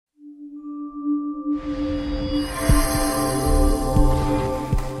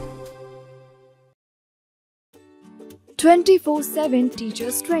24/7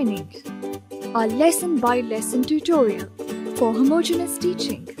 teachers training. A lesson-by-lesson tutorial for homogeneous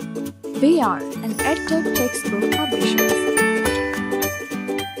teaching. We are an EdTech textbook publishers.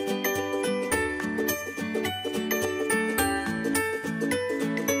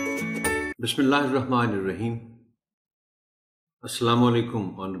 Bismillahirrahmanirrahim. Assalamu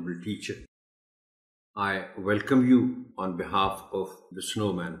alaikum, honorable teacher. I welcome you on behalf of the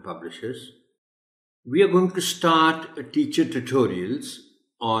Snowman publishers. We are going to start teacher tutorials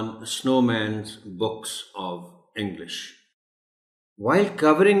on Snowman's books of English. While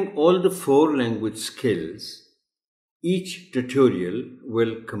covering all the 4 language skills, each tutorial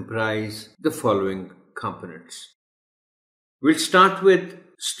will comprise the following components. We'll start with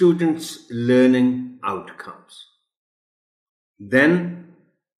students' learning outcomes. Then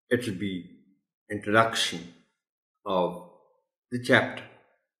it will be introduction of the chapter.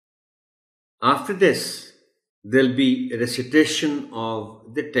 After this, there'll be a recitation of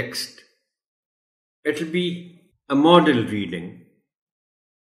the text. It'll be a model reading,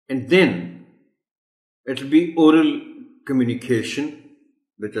 and then it'll be oral communication,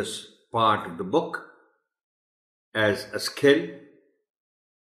 which is part of the book as a skill,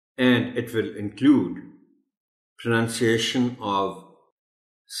 and it will include pronunciation of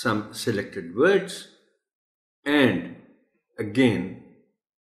some selected words and again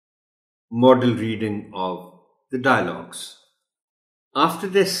model reading of the dialogues. After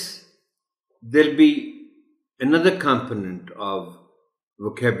this, there'll be another component of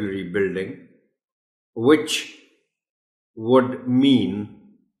vocabulary building, which would mean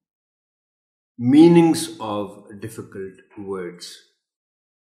meanings of difficult words.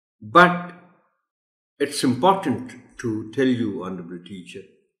 But it's important to tell you, honorable teacher,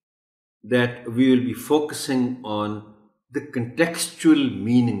 that we will be focusing on the contextual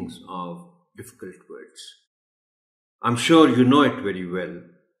meanings of difficult words. I'm sure you know it very well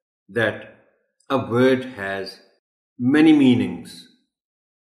that a word has many meanings.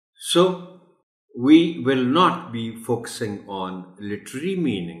 So we will not be focusing on literary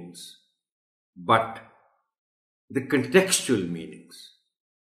meanings, but the contextual meanings.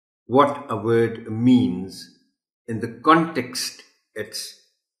 What a word means in the context it's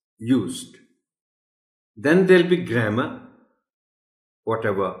used. Then there'll be grammar,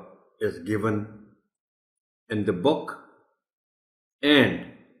 whatever is given in the book, and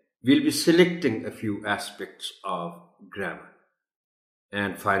we'll be selecting a few aspects of grammar.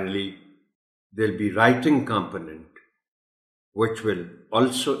 And finally, there'll be writing component, which will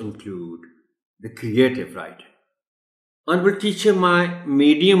also include the creative writing. Honorable teacher, my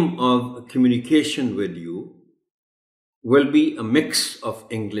medium of communication with you will be a mix of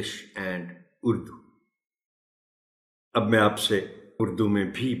English and Urdu. अब मैं आपसे उर्दू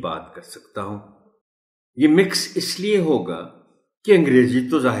में भी बात कर सकता हूँ. ये मिक्स इसलिए होगा कि अंग्रेजी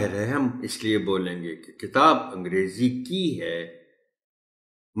तो जाहिर है हम इसलिए बोलेंगे कि किताब अंग्रेजी की है,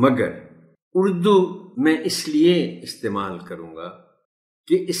 मगर उर्दू मैं इसलिए इस्तेमाल करूँगा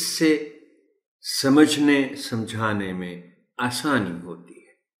कि इससे समझने समझाने में आसानी होती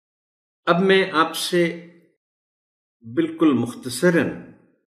है. अब मैं आपसे बिल्कुल मुख्तसरन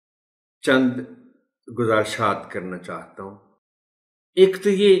चंद गुजारिशात करना चाहता हूँ. एक तो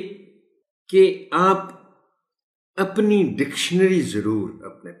ये कि आप अपनी डिक्शनरी जरूर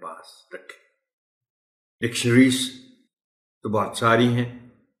अपने पास रखें. डिक्शनरीज तो बहुत सारी हैं.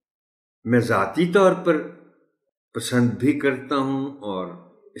 मैं ज़ाती तौर पर पसंद भी करता हूँ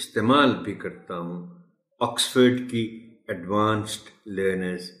और इस्तेमाल भी करता हूँ ऑक्सफोर्ड की एडवांस्ड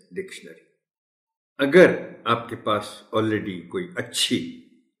लर्नर्स डिक्शनरी. अगर आपके पास ऑलरेडी कोई अच्छी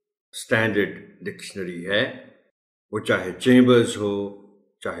स्टैंडर्ड डिक्शनरी है, वो चाहे चेंबर्स हो,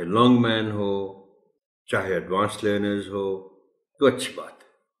 चाहे लॉन्गमैन हो, चाहे एडवांस्ड लर्नर्स हो, तो अच्छी बात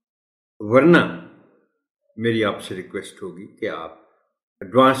है. वरना मेरी आपसे रिक्वेस्ट होगी कि आप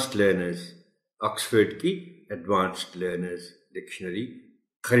एडवांस्ड लर्नर्स, ऑक्सफोर्ड की एडवांस्ड लर्नर्स डिक्शनरी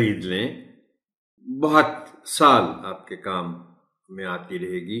खरीद लें. बहुत साल आपके काम में आती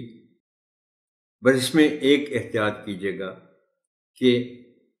रहेगी. बस इसमें एक एहतियात कीजिएगा कि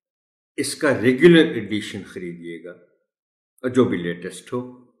इसका रेगुलर एडिशन खरीदिएगा और जो भी लेटेस्ट हो.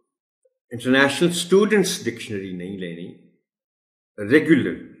 इंटरनेशनल स्टूडेंट्स डिक्शनरी नहीं लेनी,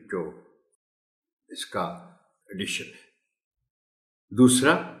 रेगुलर जो इसका एडिशन है.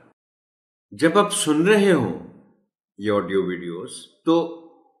 दूसरा, जब आप सुन रहे हो ये ऑडियो वीडियोस, तो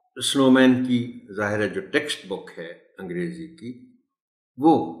स्नोमैन की ज़ाहिर है जो टेक्स्ट बुक है अंग्रेजी की,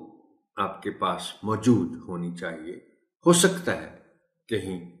 वो आपके पास मौजूद होनी चाहिए. हो सकता है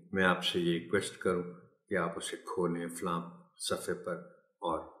कहीं मैं आपसे ये रिक्वेस्ट करूं कि आप उसे खोलें फलां सफ़े पर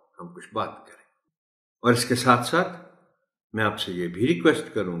और हम कुछ बात करें. और इसके साथ साथ میں آپ سے یہ بھی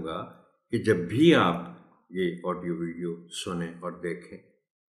ریکویسٹ کروں گا کہ جب بھی آپ یہ آڈیو ویڈیو سنیں اور دیکھیں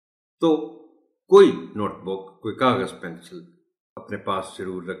تو کوئی نوٹ بک، کوئی کاغذ پینسل اپنے پاس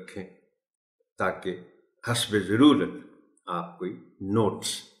ضرور رکھیں تاکہ حسب ضرورت آپ کوئی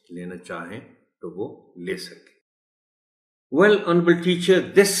نوٹس لینا چاہیں تو وہ لے سکیں. Well, honorable teacher,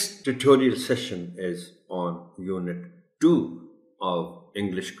 this tutorial session is on Unit 2 of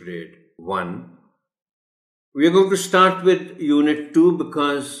English Grade 1. We are going to start with Unit 2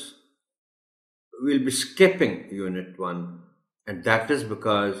 because we'll be skipping Unit 1, and that is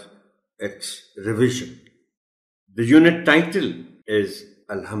because it's revision. The unit title is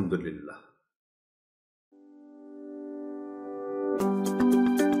Alhamdulillah.